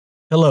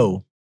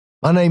Hello,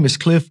 my name is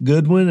Cliff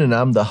Goodwin, and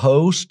I'm the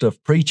host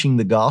of Preaching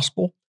the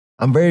Gospel.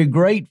 I'm very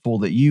grateful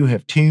that you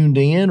have tuned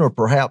in or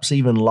perhaps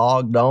even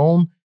logged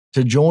on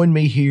to join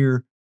me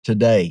here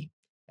today.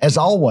 As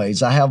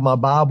always, I have my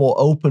Bible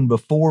open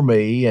before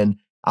me, and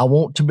I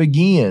want to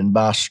begin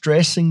by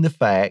stressing the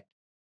fact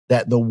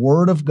that the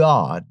Word of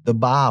God, the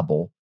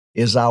Bible,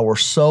 is our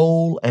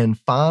sole and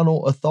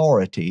final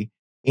authority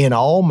in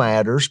all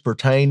matters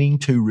pertaining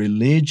to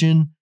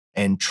religion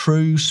and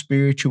true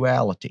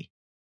spirituality.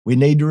 We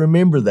need to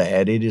remember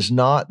that it is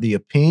not the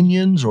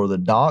opinions or the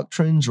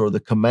doctrines or the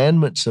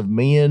commandments of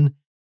men,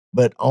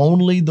 but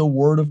only the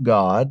Word of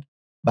God,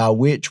 by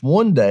which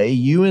one day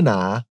you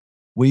and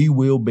we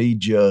will be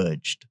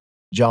judged.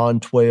 John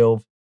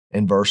 12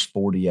 and verse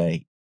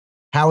 48.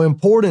 How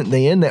important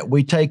then that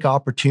we take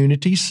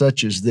opportunities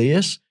such as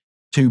this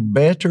to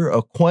better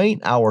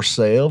acquaint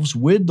ourselves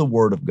with the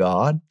Word of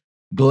God,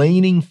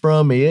 gleaning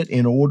from it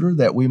in order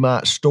that we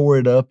might store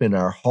it up in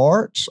our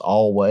hearts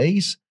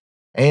always,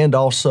 and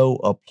also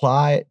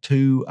apply it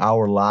to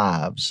our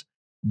lives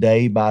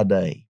day by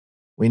day.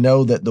 We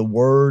know that the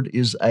Word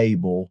is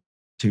able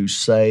to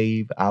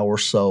save our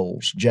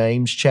souls.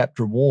 James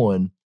chapter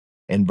 1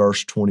 and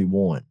verse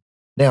 21.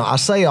 Now, I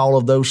say all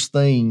of those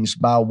things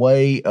by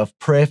way of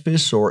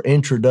preface or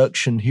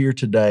introduction here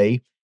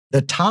today.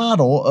 The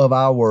title of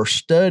our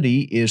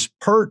study is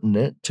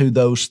pertinent to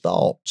those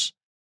thoughts.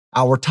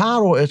 Our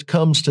title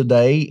comes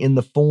today in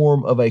the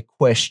form of a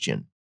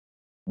question.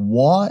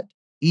 What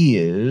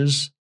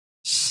is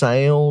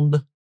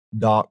sound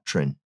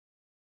doctrine?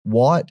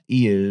 What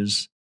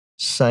is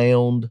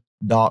sound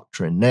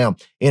doctrine? Now,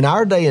 in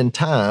our day and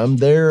time,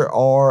 there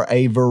are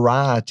a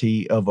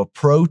variety of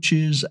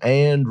approaches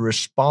and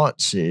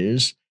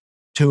responses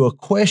to a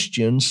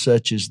question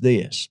such as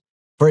this.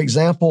 For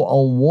example,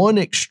 on one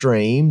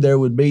extreme, there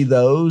would be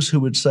those who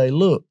would say,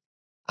 look,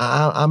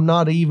 I'm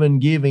not even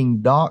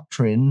giving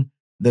doctrine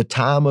the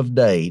time of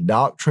day.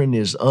 Doctrine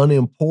is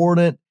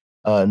unimportant.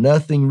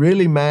 Nothing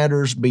really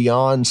matters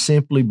beyond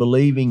simply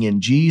believing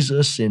in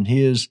Jesus, in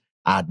His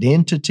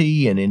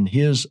identity, and in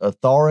His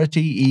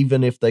authority,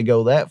 even if they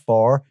go that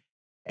far.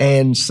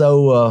 And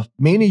so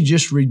many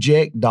just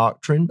reject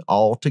doctrine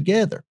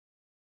altogether.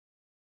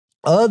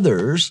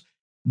 Others,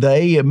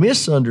 they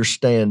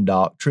misunderstand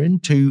doctrine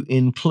to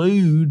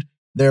include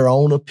their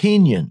own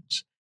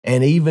opinions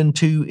and even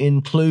to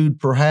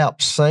include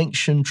perhaps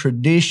sanctioned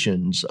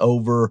traditions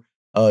over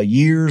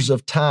years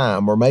of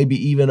time, or maybe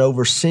even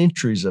over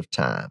centuries of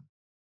time.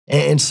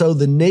 And so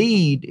the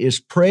need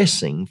is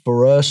pressing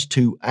for us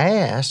to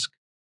ask,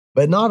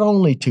 but not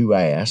only to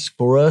ask,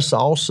 for us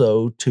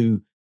also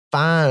to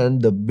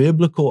find the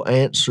biblical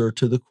answer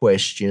to the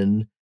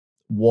question,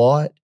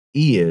 what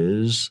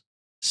is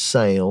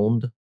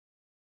sound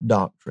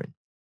doctrine?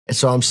 And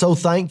so I'm so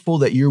thankful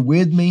that you're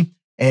with me,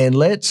 and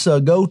let's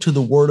go to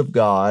the Word of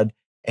God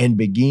and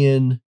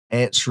begin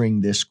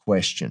answering this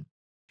question.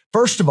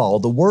 First of all,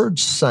 the word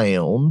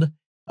sound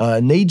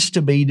needs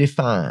to be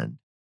defined.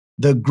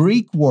 The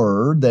Greek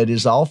word that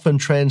is often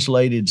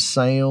translated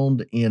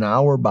sound in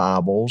our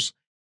Bibles,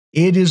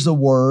 it is the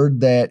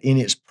word that in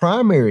its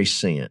primary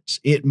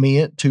sense, it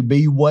meant to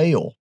be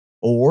well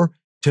or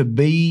to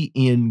be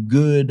in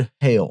good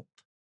health.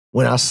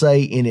 When I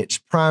say in its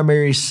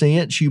primary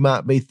sense, you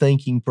might be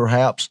thinking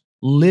perhaps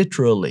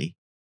literally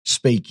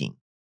speaking.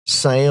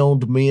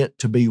 Sound meant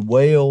to be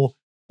well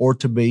or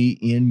to be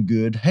in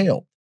good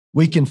health.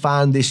 We can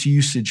find this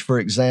usage, for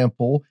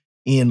example,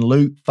 in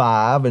Luke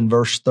 5 and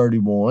verse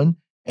 31.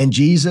 And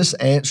Jesus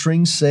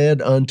answering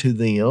said unto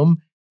them,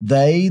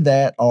 they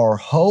that are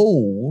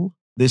whole,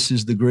 this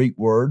is the Greek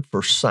word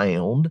for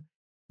sound,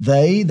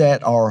 they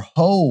that are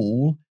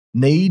whole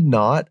need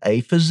not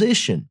a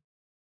physician,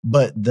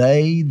 but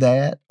they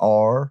that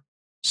are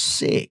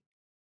sick.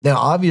 Now,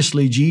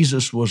 obviously,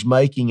 Jesus was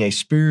making a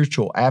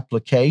spiritual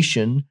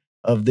application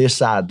of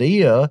this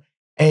idea,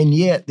 and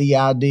yet the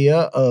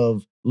idea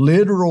of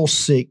literal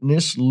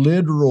sickness,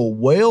 literal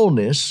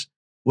wellness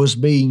was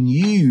being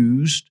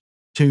used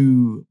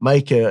to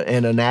make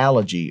an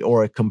analogy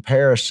or a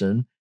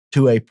comparison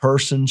to a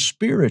person's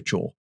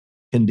spiritual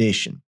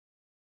condition.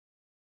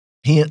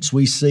 Hence,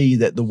 we see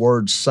that the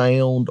word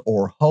sound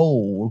or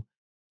whole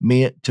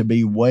meant to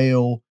be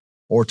well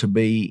or to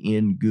be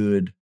in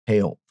good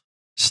health.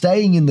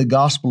 Staying in the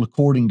gospel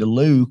according to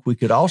Luke, we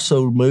could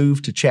also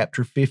move to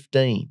chapter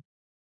 15.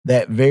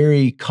 That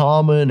very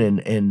common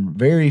and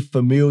very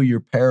familiar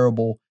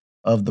parable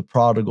of the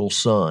prodigal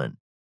son.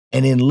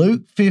 And in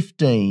Luke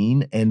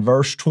 15 and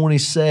verse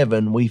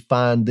 27, we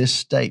find this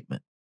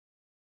statement.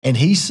 And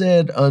he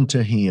said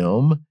unto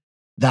him,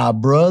 thy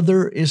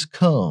brother is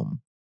come,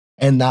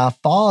 and thy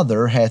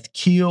father hath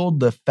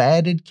killed the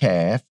fatted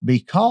calf,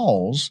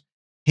 because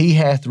he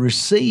hath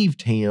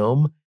received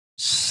him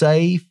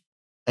safe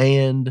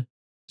and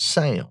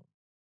sound.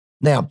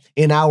 Now,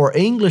 in our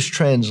English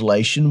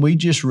translation, we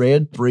just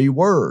read three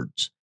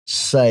words,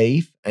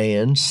 safe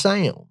and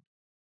sound.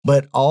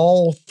 But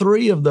all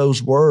three of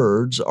those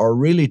words are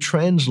really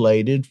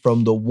translated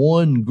from the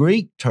one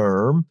Greek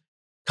term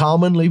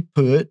commonly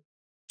put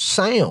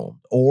sound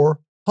or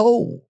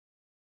whole.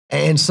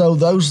 And so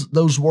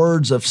those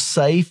words of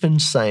safe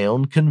and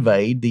sound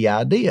conveyed the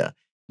idea.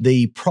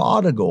 The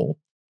prodigal,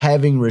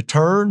 having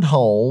returned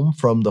home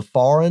from the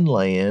foreign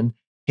land,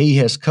 he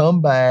has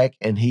come back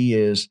and he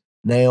is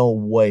now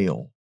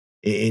well.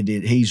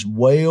 He's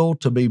well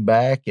to be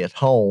back at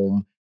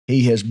home.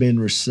 He has been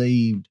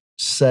received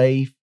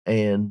safe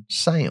and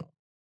sound.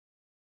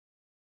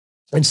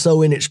 And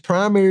so in its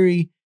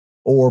primary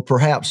or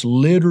perhaps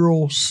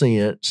literal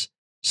sense,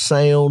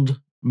 sound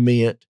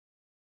meant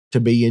to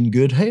be in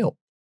good health.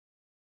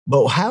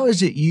 But how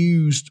is it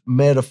used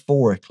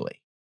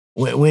metaphorically?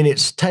 When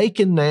it's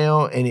taken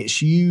now and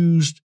it's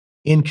used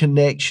in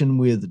connection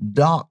with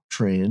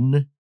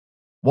doctrine,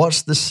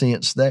 what's the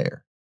sense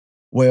there?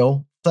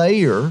 Well,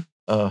 Thayer,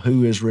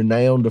 who is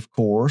renowned, of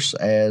course,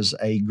 as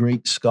a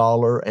Greek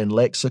scholar and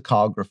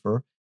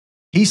lexicographer,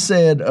 he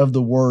said of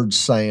the word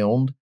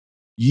sound,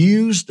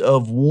 used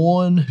of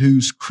one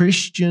whose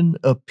Christian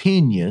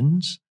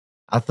opinions,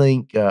 I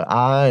think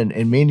I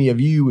and many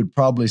of you would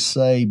probably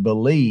say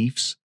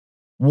beliefs,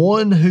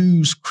 one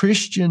whose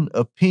Christian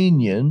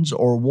opinions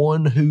or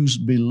one whose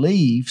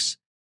beliefs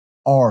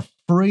are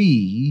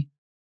free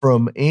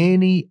from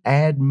any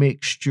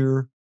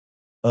admixture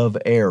of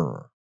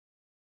error.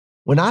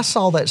 When I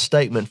saw that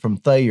statement from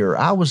Thayer,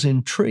 I was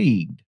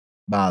intrigued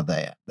by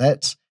that.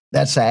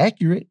 That's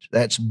accurate.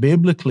 That's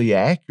biblically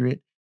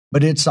accurate,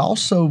 but it's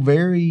also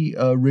very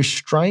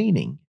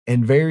restraining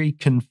and very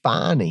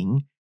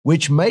confining,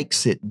 which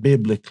makes it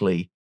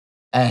biblically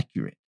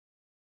accurate.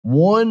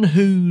 One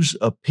whose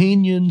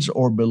opinions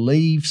or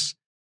beliefs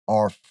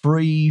are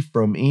free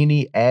from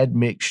any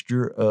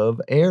admixture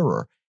of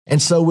error.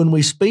 And so when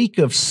we speak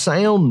of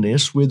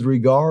soundness with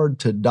regard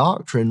to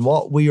doctrine,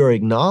 what we are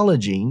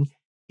acknowledging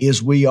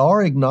is we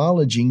are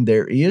acknowledging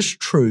there is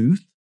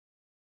truth.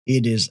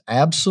 It is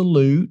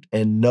absolute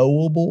and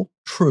knowable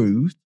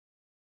truth.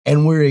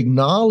 And we're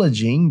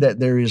acknowledging that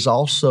there is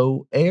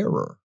also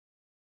error.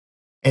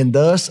 And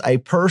thus a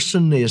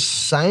person is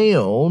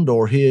sound,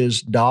 or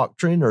his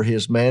doctrine or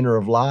his manner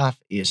of life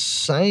is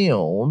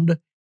sound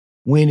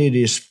when it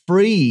is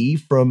free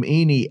from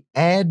any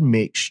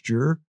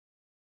admixture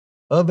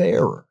of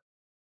error.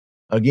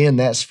 Again,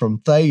 that's from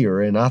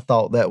Thayer, and I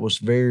thought that was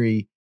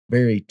very,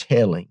 very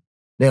telling.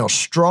 Now,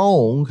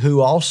 Strong, who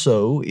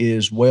also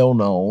is well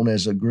known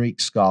as a Greek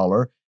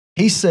scholar,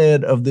 he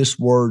said of this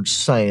word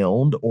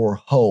sound or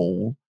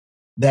whole,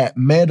 that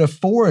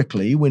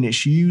metaphorically, when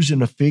it's used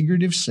in a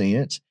figurative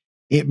sense,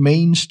 it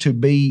means to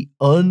be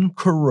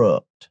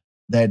uncorrupt,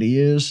 that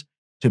is,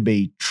 to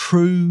be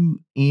true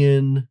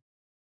in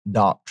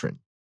doctrine.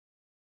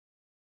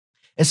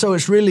 And so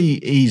it's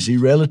really easy,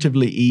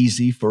 relatively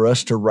easy for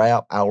us to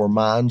wrap our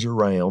minds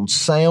around.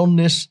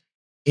 Soundness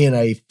in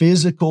a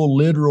physical,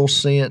 literal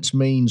sense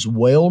means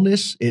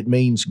wellness, it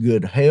means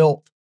good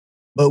health.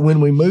 But when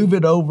we move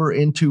it over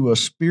into a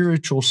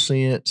spiritual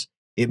sense,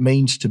 it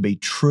means to be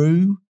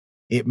true.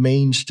 It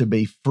means to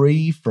be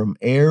free from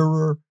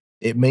error.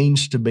 It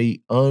means to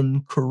be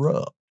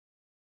uncorrupt.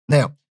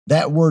 Now,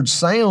 that word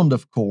sound,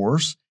 of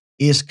course,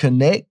 is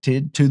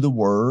connected to the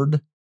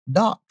word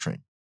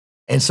doctrine.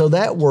 And so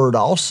that word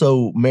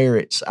also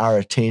merits our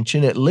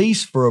attention, at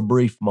least for a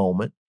brief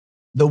moment.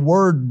 The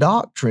word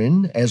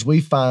doctrine, as we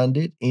find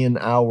it in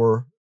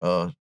our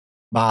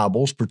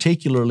Bibles,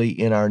 particularly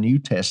in our New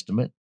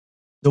Testament,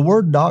 the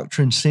word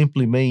doctrine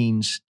simply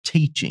means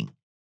teaching.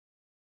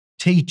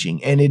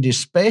 Teaching, and it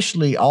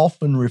especially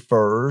often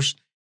refers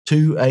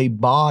to a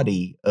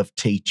body of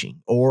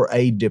teaching or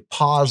a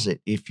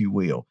deposit, if you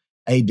will,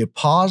 a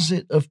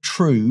deposit of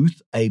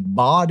truth, a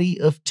body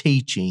of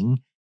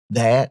teaching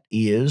that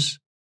is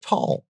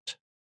taught.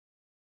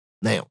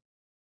 Now,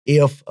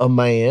 if a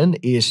man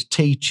is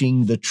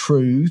teaching the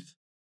truth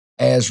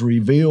as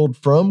revealed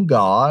from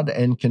God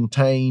and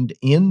contained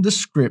in the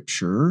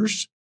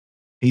Scriptures,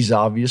 he's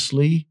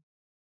obviously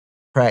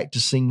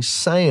practicing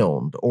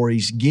sound, or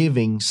he's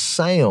giving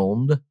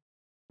sound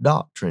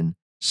doctrine,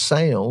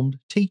 sound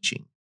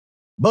teaching.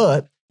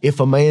 But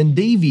if a man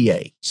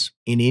deviates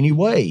in any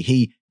way,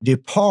 he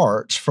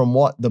departs from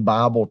what the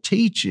Bible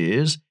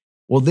teaches,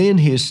 well, then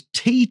his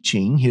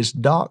teaching, his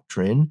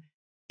doctrine,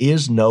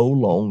 is no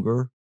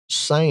longer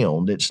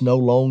sound. It's no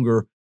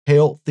longer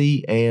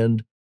healthy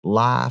and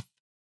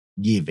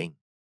life-giving.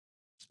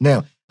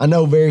 Now, I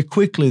know very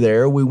quickly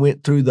there we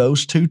went through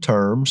those two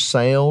terms,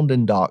 sound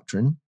and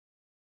doctrine.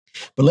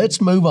 But let's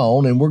move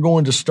on, and we're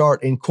going to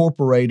start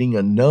incorporating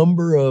a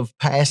number of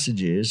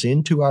passages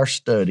into our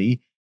study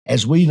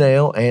as we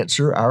now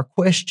answer our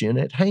question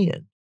at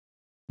hand.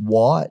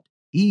 What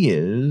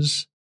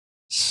is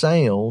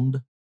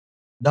sound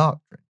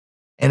doctrine?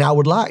 And I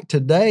would like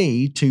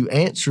today to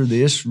answer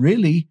this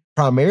really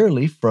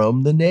primarily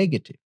from the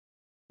negative.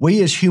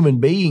 We as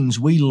human beings,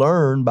 we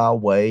learn by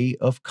way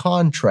of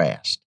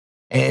contrast.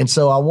 And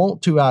so I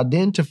want to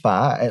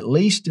identify, at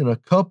least in a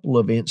couple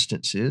of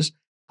instances,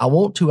 I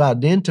want to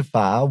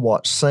identify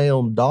what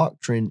sound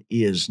doctrine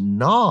is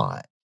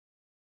not.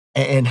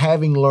 And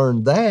having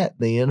learned that,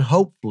 then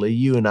hopefully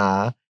you and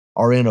I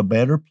are in a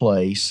better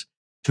place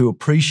to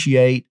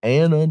appreciate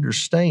and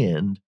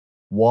understand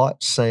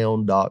what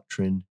sound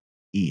doctrine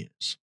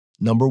is.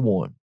 Number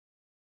one,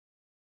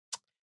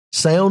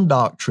 sound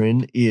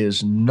doctrine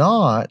is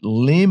not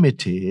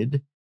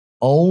limited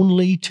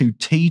only to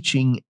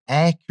teaching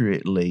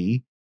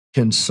accurately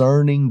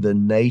concerning the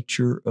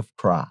nature of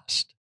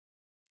Christ.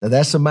 Now,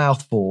 that's a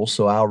mouthful,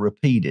 so I'll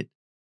repeat it.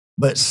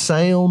 But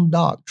sound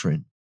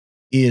doctrine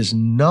is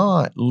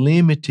not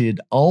limited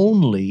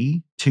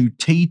only to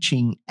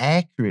teaching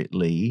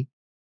accurately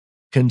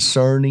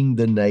concerning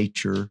the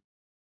nature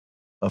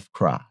of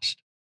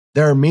Christ.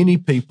 There are many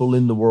people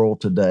in the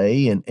world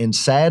today, and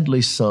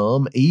sadly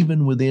some,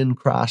 even within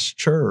Christ's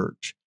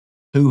church,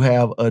 who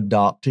have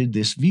adopted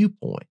this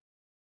viewpoint.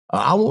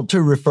 I want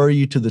to refer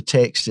you to the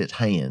text at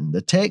hand.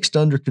 The text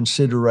under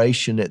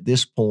consideration at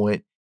this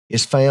point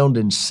is found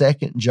in 2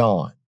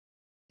 John.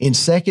 In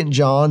 2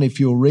 John, if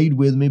you'll read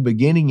with me,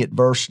 beginning at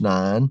verse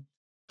 9,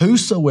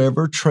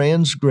 whosoever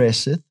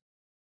transgresseth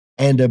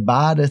and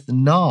abideth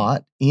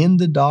not in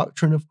the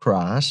doctrine of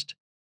Christ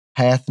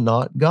hath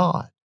not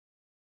God.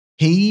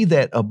 He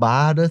that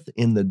abideth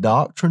in the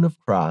doctrine of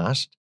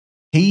Christ,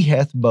 he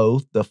hath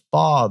both the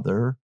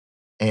Father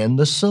and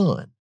the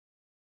Son.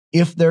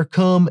 If there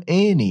come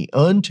any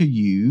unto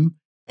you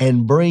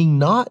and bring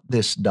not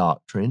this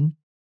doctrine,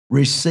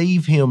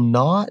 receive him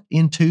not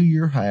into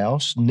your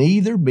house,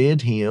 neither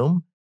bid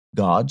him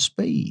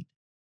Godspeed.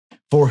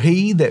 For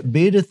he that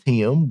biddeth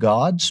him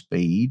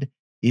Godspeed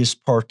is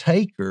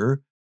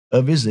partaker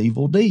of his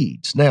evil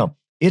deeds. Now,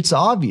 it's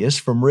obvious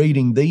from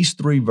reading these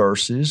three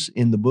verses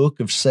in the book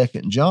of 2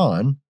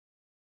 John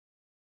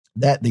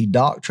that the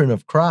doctrine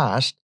of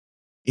Christ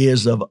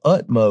is of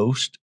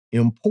utmost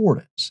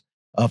importance.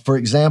 For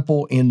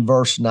example, in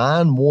verse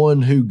 9,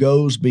 one who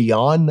goes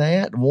beyond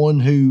that, one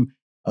who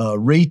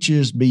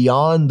reaches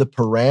beyond the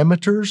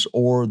parameters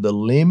or the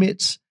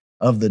limits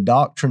of the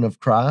doctrine of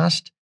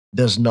Christ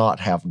does not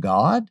have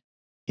God.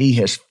 He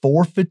has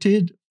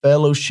forfeited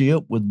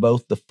fellowship with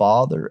both the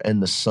Father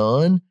and the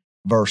Son,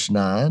 verse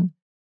 9.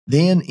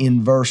 Then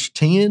in verse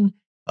 10,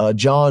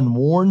 John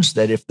warns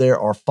that if there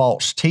are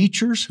false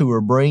teachers who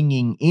are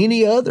bringing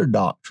any other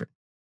doctrine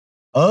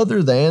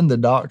other than the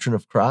doctrine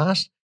of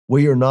Christ,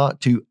 we are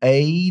not to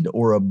aid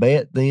or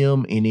abet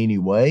them in any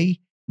way,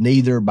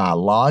 neither by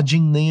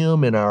lodging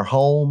them in our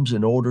homes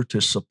in order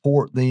to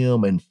support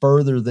them and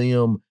further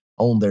them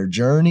on their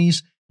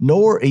journeys,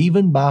 nor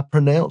even by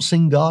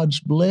pronouncing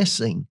God's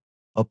blessing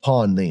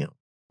upon them,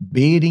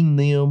 bidding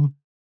them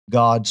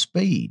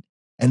Godspeed.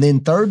 And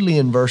then thirdly,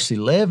 in verse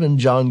 11,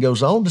 John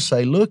goes on to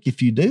say, look,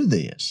 if you do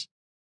this,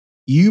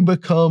 you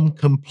become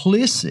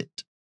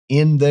complicit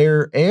in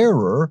their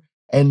error,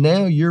 and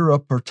now you're a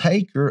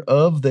partaker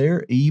of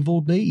their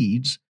evil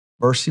deeds,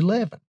 verse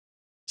 11.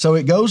 So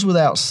it goes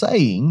without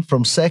saying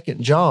from 2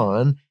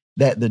 John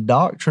that the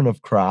doctrine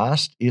of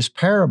Christ is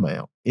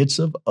paramount. It's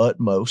of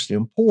utmost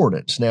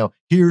importance. Now,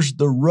 here's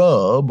the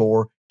rub,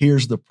 or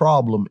here's the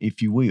problem,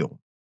 if you will.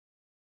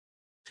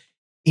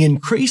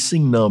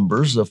 Increasing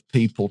numbers of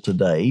people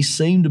today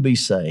seem to be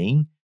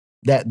saying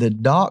that the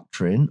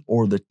doctrine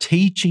or the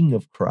teaching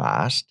of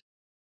Christ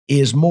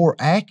is more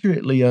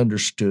accurately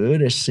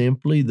understood as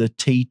simply the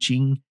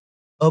teaching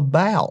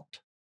about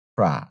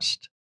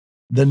Christ,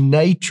 the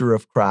nature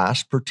of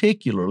Christ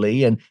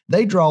particularly, and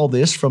they draw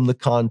this from the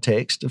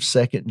context of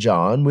 2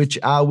 John, which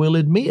I will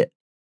admit,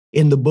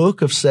 in the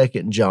book of 2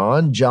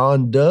 John,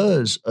 John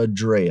does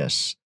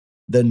address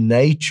the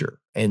nature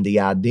and the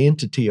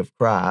identity of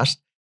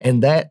Christ,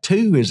 and that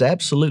too is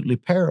absolutely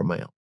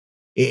paramount.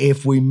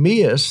 If we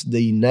miss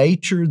the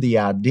nature, the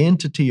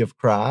identity of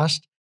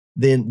Christ,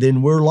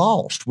 then we're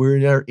lost.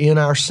 We're in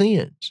our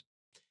sins.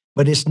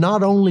 But it's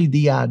not only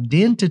the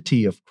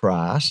identity of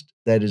Christ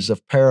that is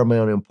of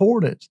paramount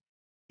importance,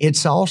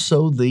 it's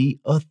also the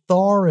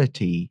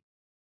authority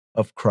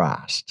of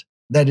Christ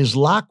that is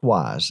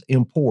likewise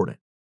important.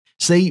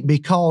 See,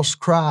 because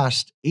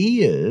Christ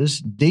is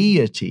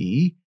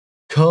deity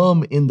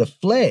come in the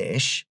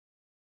flesh,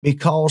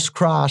 because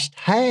Christ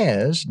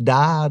has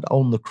died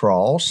on the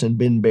cross and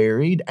been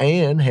buried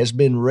and has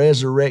been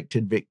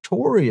resurrected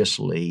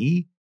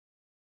victoriously,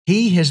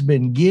 he has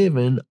been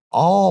given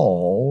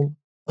all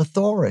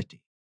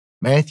authority.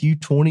 Matthew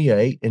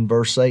 28 and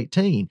verse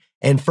 18.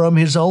 And from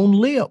his own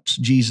lips,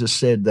 Jesus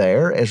said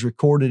there, as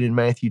recorded in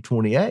Matthew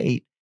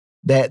 28,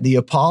 that the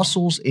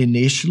apostles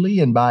initially,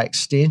 and by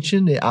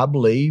extension, I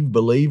believe,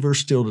 believers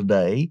still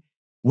today,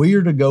 we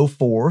are to go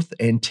forth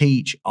and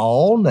teach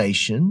all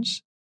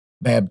nations,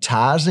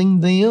 baptizing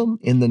them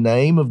in the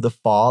name of the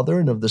Father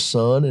and of the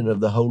Son and of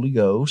the Holy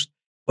Ghost,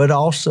 but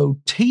also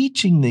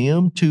teaching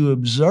them to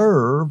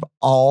observe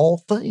all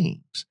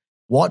things,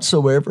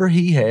 whatsoever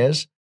he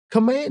has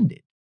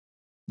commanded.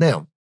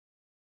 Now,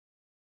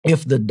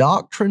 if the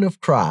doctrine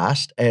of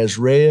Christ, as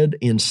read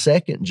in 2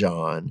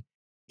 John,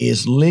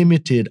 is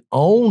limited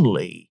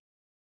only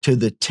to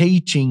the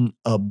teaching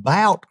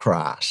about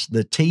Christ,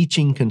 the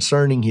teaching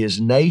concerning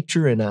his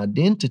nature and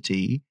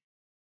identity,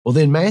 well,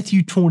 then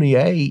Matthew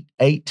 28,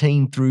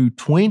 18 through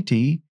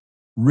 20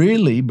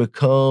 really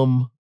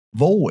become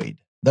void.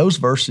 those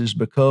verses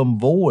become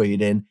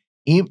void and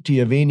empty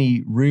of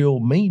any real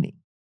meaning.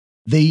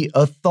 The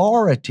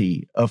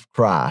authority of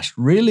Christ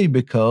really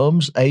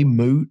becomes a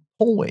moot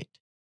point.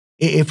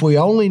 If we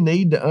only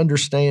need to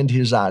understand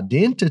his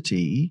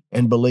identity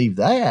and believe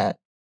that,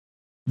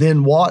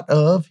 then what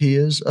of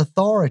his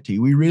authority?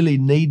 We really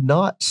need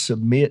not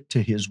submit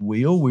to his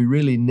will. We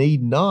really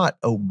need not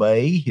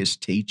obey his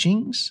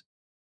teachings.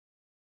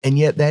 And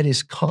yet that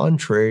is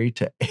contrary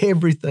to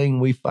everything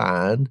we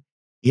find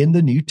in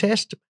the New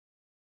Testament.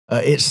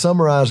 It's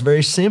summarized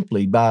very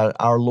simply by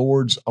our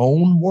Lord's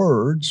own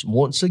words,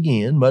 once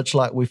again, much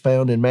like we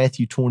found in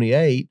Matthew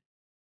 28.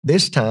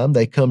 This time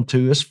they come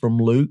to us from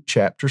Luke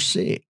chapter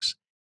 6.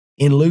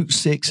 In Luke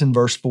 6 and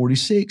verse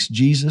 46,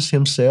 Jesus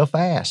himself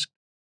asked,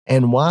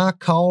 "And why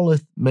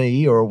calleth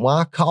me, or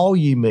why call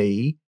ye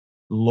me,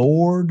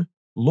 Lord,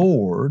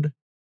 Lord,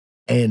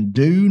 and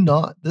do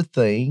not the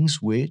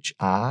things which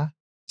I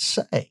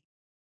say?"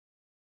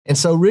 And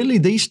so really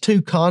these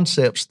two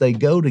concepts, they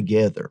go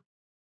together.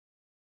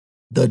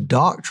 The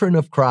doctrine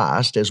of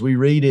Christ, as we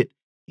read it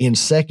in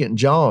 2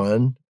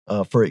 John,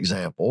 for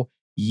example,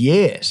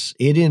 yes,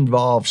 it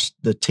involves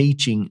the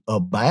teaching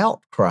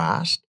about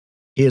Christ,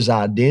 his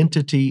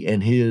identity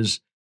and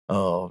his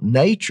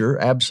nature,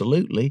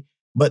 absolutely.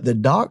 But the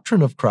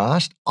doctrine of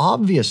Christ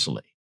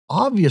obviously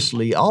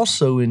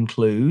also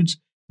includes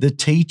the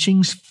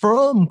teachings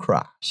from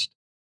Christ,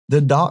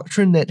 the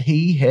doctrine that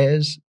he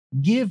has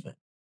given.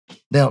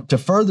 Now, to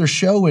further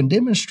show and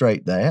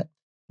demonstrate that,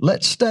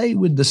 let's stay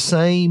with the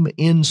same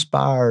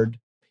inspired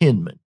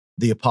penman,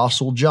 the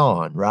Apostle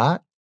John, right?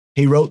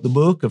 He wrote the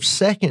book of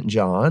 2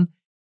 John,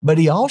 but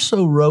he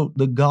also wrote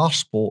the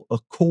gospel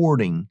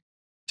according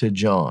to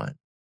John.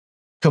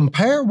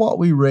 Compare what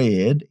we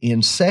read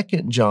in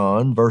 2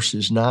 John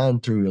verses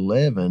 9 through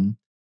 11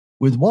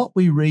 with what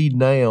we read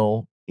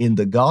now in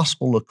the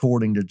gospel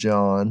according to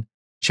John,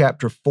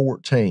 chapter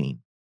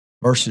 14,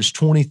 verses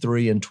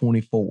 23 and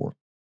 24.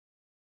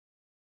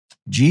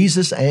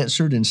 Jesus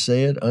answered and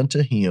said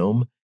unto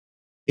him,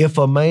 "If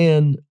a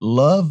man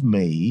love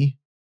me,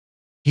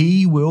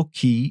 he will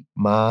keep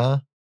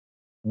my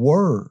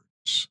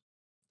words."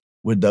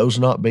 Would those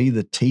not be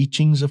the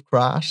teachings of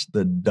Christ,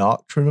 the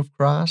doctrine of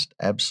Christ?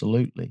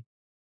 Absolutely.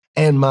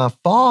 "And my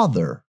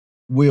Father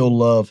will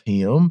love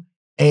him,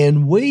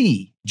 and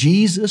we,"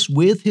 Jesus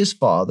with his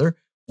Father,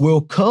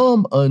 "will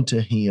come unto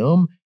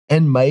him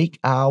and make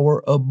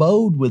our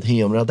abode with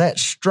him." Now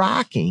that's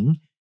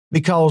striking,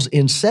 because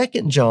in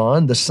 2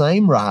 John, the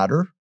same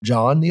writer,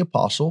 John the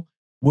Apostle,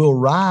 will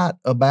write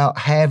about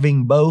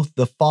having both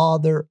the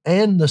Father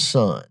and the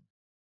Son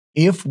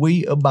if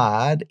we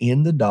abide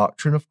in the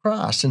doctrine of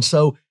Christ. And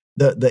so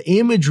the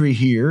imagery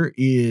here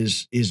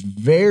is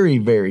very,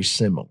 very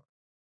similar.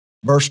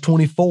 Verse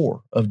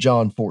 24 of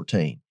John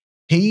 14,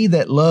 "He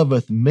that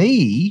loveth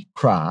me,"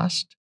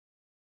 Christ,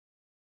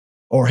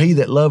 or "he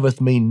that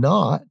loveth me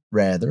not,"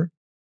 rather,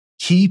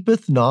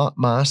 "keepeth not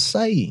my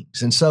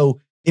sayings." And so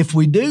if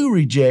we do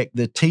reject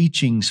the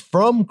teachings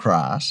from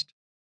Christ,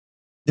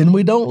 then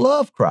we don't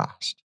love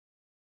Christ.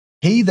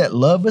 "He that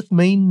loveth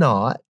me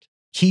not,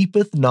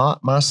 keepeth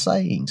not my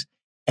sayings.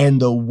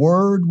 And the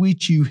word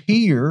which you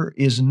hear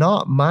is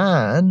not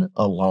mine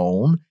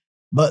alone,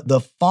 but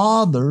the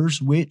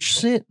Father's which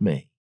sent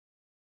me."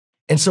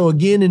 And so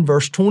again in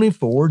verse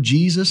 24,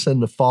 Jesus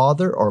and the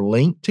Father are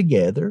linked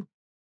together,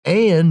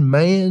 and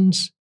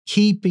man's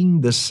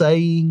keeping the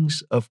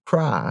sayings of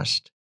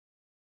Christ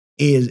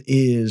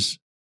is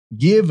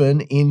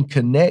given in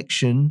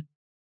connection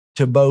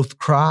to both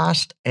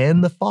Christ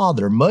and the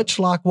Father, much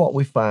like what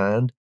we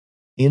find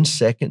in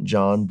 2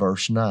 John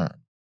verse 9.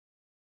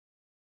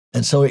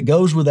 And so it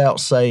goes without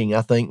saying,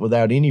 I think,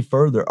 without any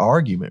further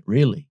argument,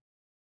 really,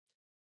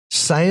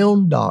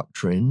 sound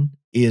doctrine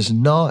is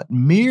not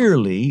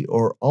merely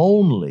or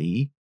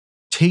only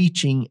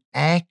teaching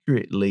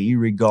accurately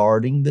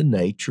regarding the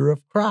nature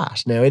of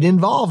Christ. Now, it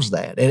involves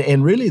that,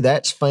 and really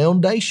that's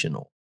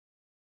foundational.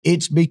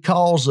 It's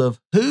because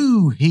of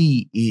who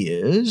he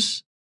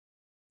is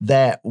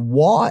that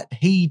what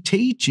he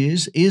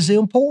teaches is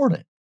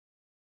important.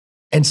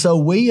 And so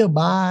we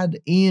abide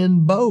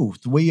in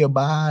both. We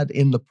abide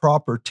in the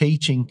proper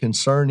teaching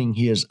concerning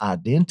his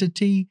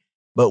identity,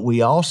 but we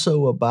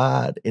also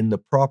abide in the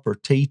proper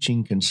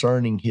teaching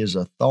concerning his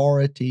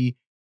authority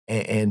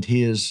and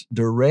his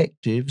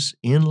directives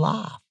in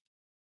life.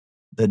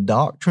 The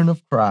doctrine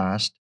of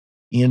Christ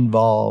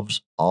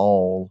involves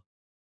all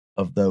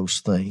of those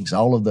things.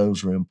 All of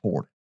those are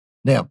important.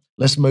 Now,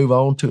 let's move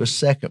on to a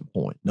second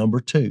point. Number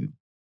 2.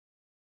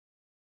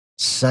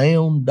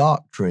 Sound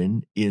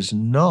doctrine is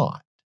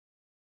not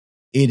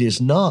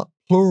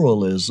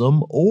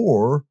pluralism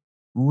or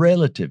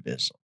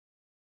relativism.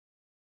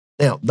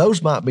 Now,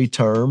 those might be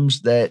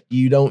terms that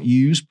you don't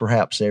use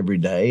perhaps every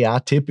day. I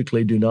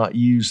typically do not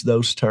use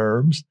those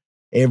terms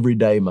every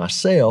day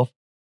myself.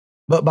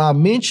 But by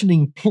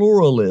mentioning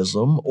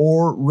pluralism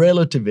or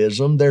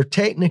relativism, they're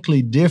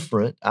technically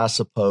different, I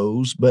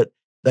suppose, but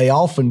they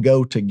often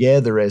go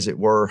together, as it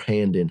were,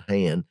 hand in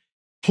hand.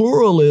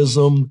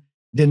 Pluralism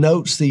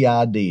denotes the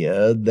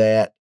idea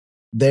that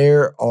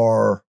there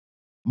are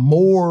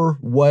more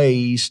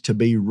ways to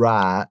be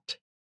right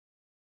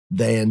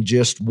than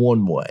just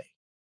one way.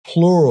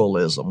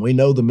 Pluralism. We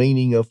know the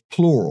meaning of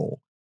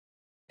plural.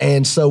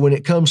 And so when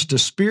it comes to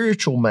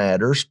spiritual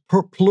matters,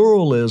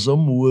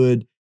 pluralism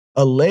would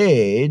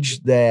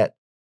allege that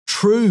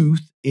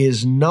truth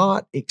is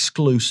not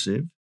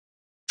exclusive.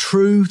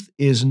 Truth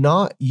is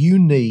not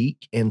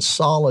unique and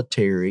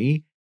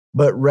solitary,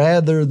 but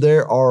rather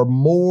there are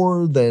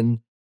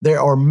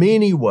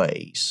many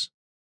ways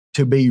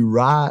to be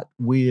right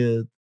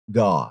with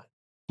God.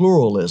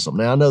 Pluralism.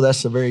 Now, I know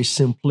that's a very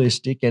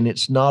simplistic and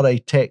it's not a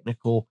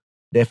technical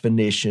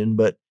definition,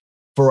 but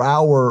for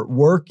our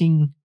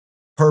working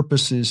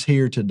purposes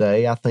here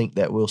today, I think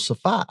that will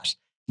suffice.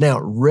 Now,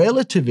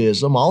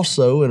 relativism,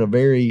 also in a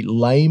very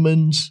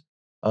layman's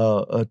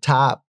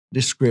type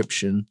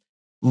description,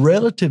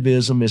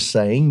 relativism is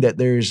saying that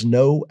there is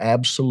no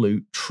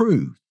absolute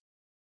truth.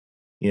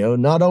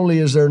 Not only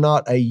is there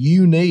not a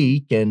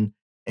unique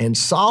and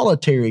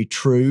solitary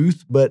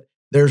truth, but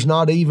there's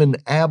not even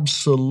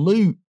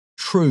absolute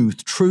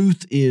truth.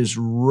 Truth is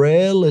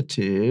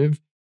relative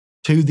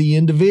to the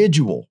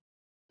individual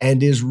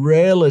and is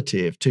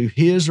relative to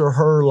his or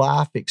her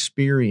life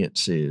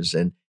experiences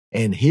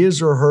and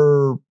his or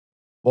her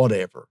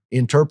whatever,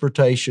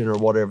 interpretation or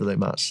whatever they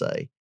might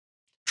say.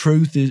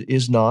 Truth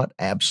is not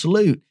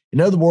absolute.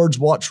 In other words,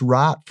 what's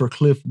right for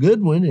Cliff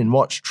Goodwin and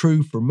what's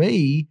true for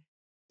me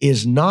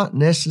is not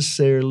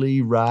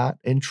necessarily right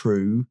and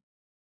true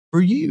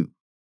for you.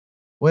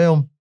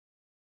 Well,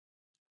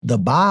 the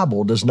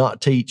Bible does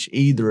not teach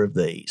either of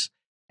these.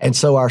 And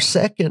so our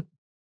second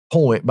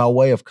point, by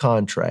way of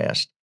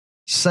contrast,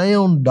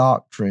 sound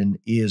doctrine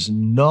is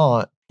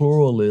not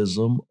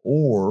pluralism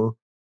or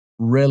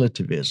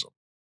relativism.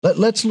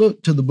 Let's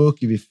look to the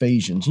book of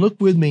Ephesians. Look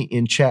with me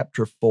in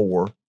chapter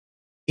 4.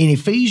 In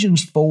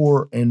Ephesians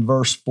 4 and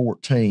verse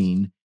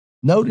 14,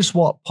 notice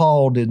what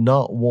Paul did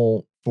not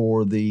want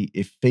for the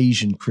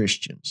Ephesian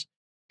Christians.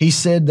 He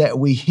said that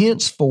we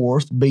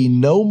henceforth be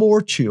no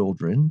more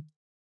children,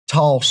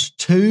 tossed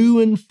to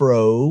and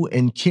fro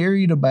and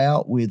carried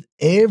about with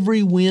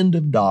every wind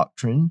of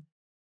doctrine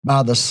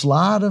by the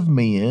sleight of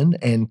men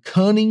and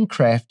cunning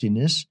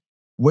craftiness,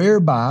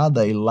 whereby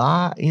they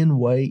lie in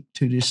wait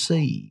to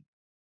deceive.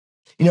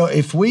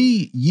 If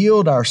we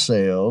yield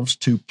ourselves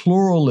to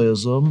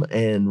pluralism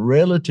and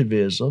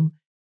relativism,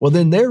 well,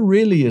 then there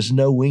really is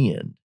no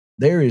end.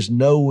 There is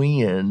no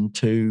end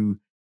to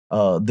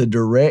the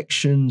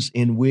directions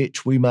in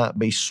which we might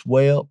be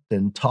swept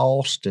and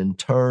tossed and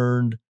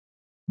turned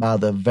by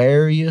the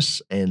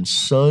various and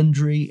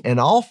sundry and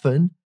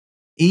often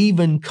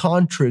even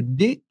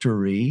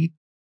contradictory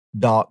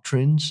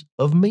doctrines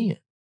of men.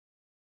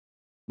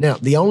 Now,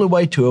 the only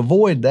way to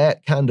avoid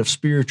that kind of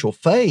spiritual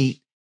fate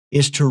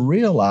is to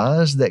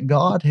realize that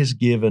God has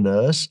given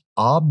us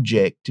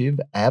objective,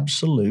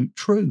 absolute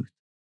truth.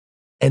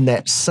 And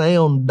that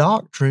sound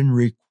doctrine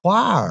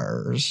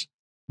requires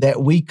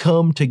that we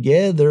come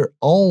together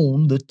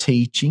on the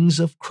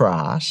teachings of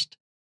Christ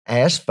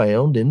as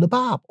found in the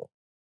Bible.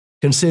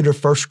 Consider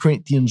 1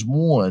 Corinthians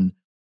 1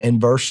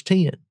 and verse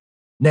 10.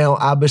 Now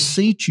I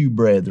beseech you,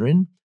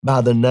 brethren,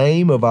 by the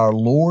name of our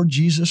Lord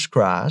Jesus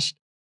Christ,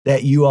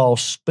 that you all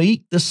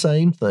speak the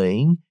same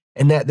thing,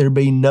 and that there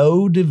be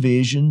no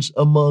divisions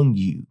among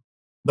you,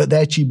 but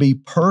that you be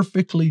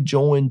perfectly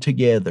joined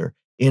together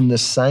in the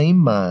same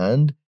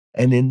mind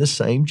and in the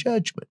same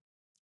judgment.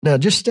 Now,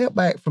 just step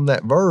back from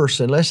that verse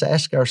and let's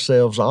ask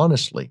ourselves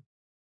honestly,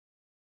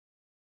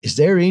 is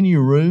there any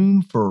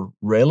room for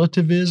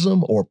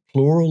relativism or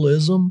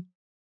pluralism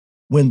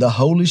when the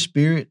Holy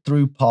Spirit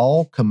through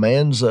Paul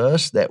commands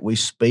us that we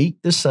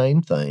speak the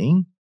same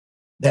thing,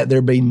 that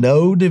there be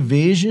no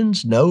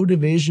divisions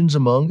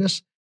among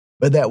us,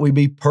 but that we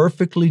be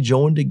perfectly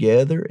joined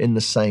together in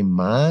the same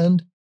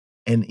mind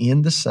and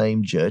in the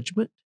same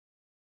judgment?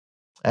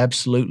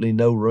 Absolutely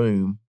no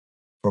room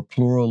for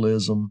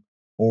pluralism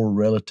or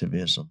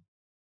relativism.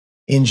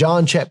 In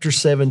John chapter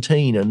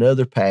 17,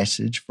 another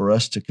passage for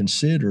us to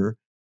consider,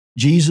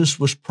 Jesus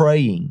was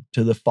praying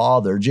to the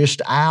Father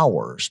just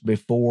hours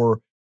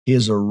before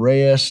his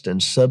arrest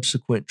and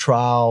subsequent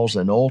trials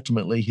and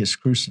ultimately his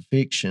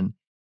crucifixion.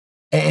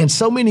 And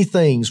so many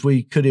things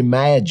we could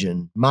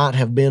imagine might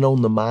have been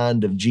on the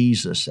mind of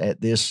Jesus at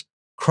this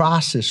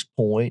crisis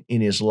point in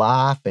his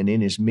life and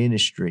in his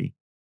ministry.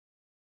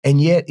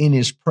 And yet in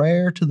his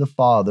prayer to the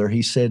Father,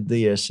 he said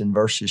this in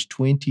verses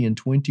 20 and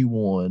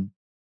 21.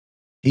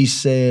 He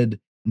said,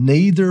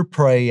 "Neither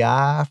pray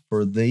I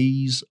for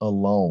these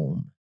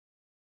alone,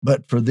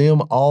 but for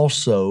them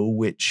also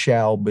which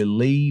shall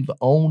believe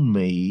on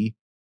me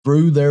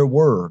through their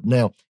word."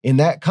 Now, in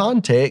that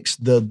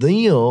context, the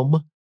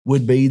them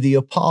would be the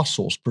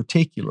apostles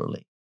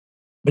particularly.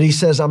 But he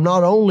says, I'm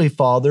not only,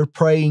 Father,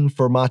 praying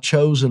for my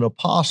chosen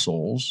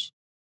apostles,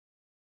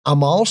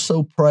 I'm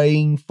also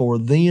praying for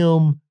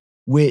them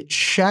which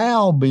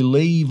shall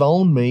believe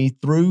on me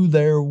through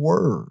their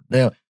word.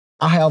 Now,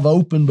 I have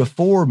open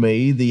before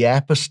me the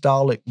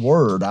apostolic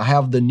word. I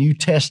have the New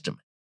Testament.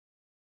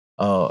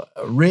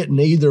 written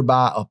either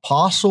by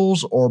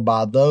apostles or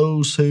by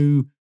those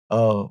who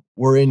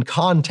were in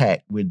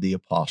contact with the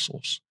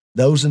apostles.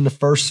 Those in the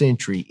first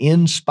century,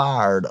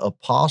 inspired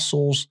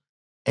apostles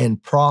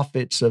and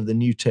prophets of the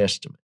New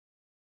Testament.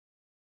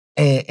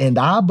 And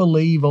I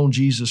believe on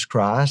Jesus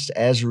Christ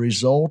as a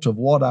result of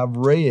what I've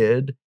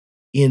read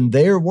in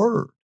their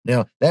word.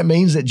 Now, that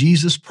means that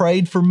Jesus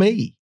prayed for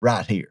me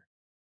right here.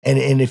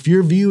 And if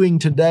you're viewing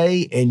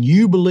today and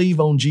you believe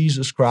on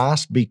Jesus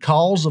Christ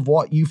because of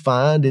what you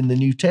find in the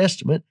New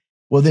Testament,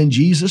 well, then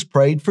Jesus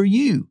prayed for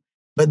you.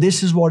 But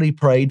this is what he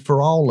prayed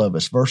for all of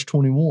us. Verse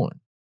 21,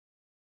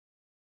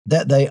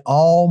 that they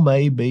all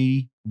may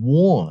be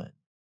one,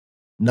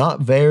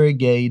 not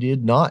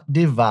variegated, not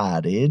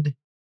divided,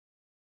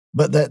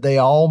 but that they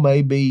all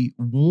may be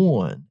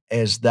one,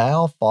 as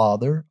thou,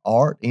 Father,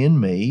 art in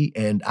me,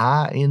 and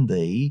I in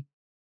thee,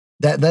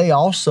 that they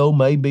also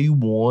may be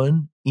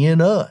one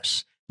in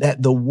us,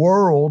 that the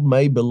world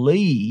may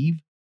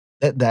believe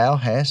that thou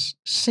hast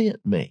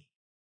sent me.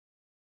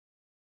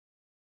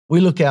 We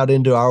look out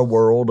into our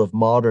world of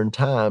modern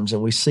times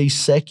and we see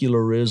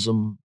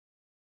secularism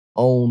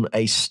on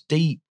a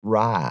steep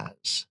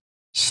rise.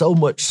 So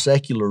much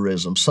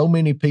secularism, so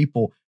many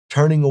people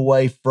turning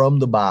away from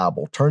the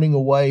Bible, turning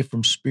away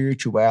from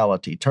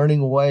spirituality, turning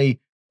away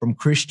from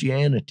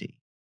Christianity.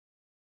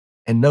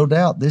 And no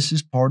doubt this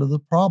is part of the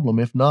problem,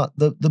 if not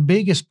the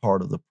biggest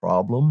part of the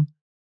problem,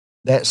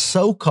 that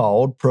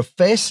so-called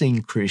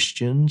professing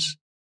Christians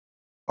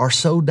are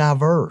so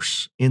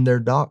diverse in their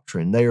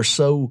doctrine. They are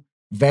so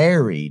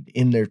varied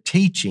in their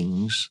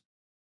teachings.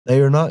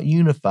 They are not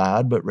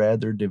unified, but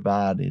rather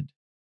divided.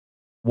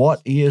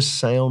 What is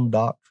sound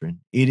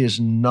doctrine? It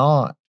is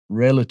not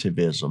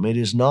relativism. It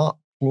is not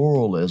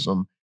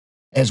pluralism.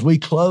 As we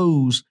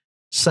close,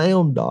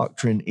 sound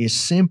doctrine is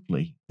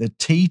simply the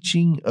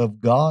teaching of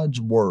God's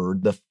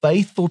Word, the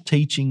faithful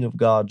teaching of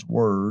God's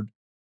Word,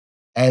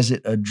 as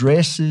it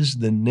addresses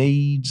the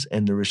needs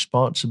and the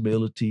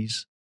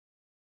responsibilities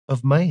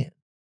of man.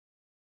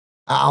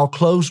 I'll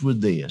close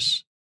with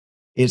this.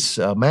 It's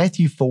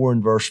Matthew 4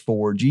 and verse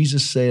 4.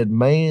 Jesus said,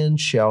 "Man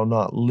shall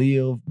not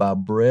live by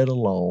bread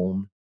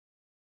alone,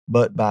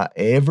 but by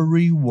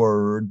every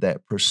word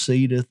that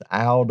proceedeth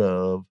out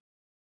of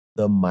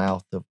the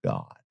mouth of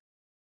God."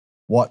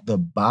 What the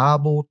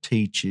Bible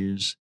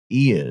teaches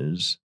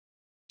is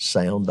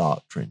sound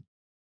doctrine.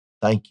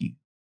 Thank you.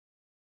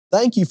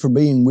 Thank you for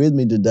being with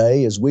me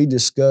today as we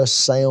discuss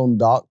sound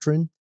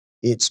doctrine,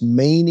 its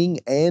meaning,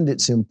 and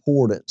its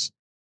importance.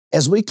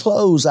 As we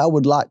close, I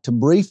would like to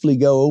briefly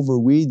go over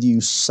with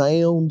you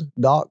sound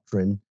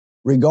doctrine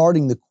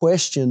regarding the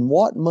question,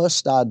 what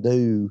must I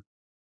do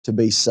to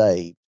be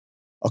saved?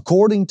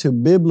 According to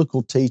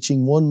biblical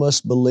teaching, one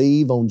must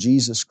believe on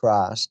Jesus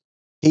Christ.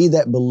 He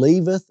that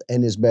believeth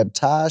and is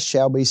baptized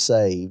shall be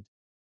saved,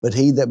 but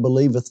he that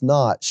believeth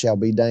not shall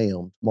be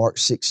damned. Mark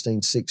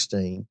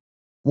 16:16.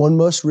 One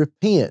must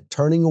repent,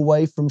 turning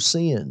away from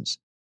sins,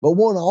 but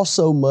one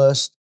also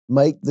must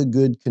make the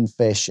good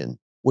confession.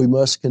 We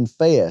must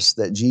confess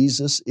that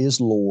Jesus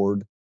is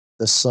Lord,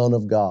 the Son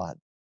of God.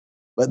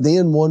 But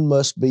then one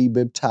must be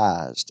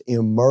baptized,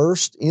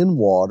 immersed in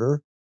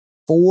water,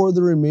 for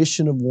the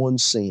remission of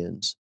one's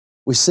sins.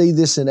 We see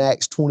this in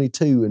Acts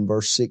 22 and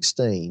verse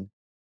 16.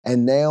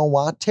 And now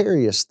why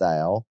tarriest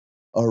thou?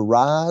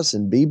 Arise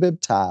and be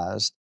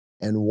baptized,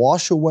 and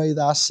wash away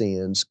thy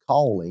sins,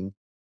 calling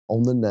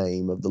on the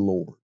name of the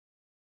Lord.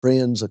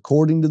 Friends,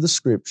 according to the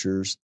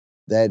Scriptures,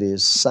 that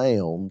is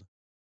sound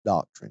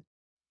doctrine.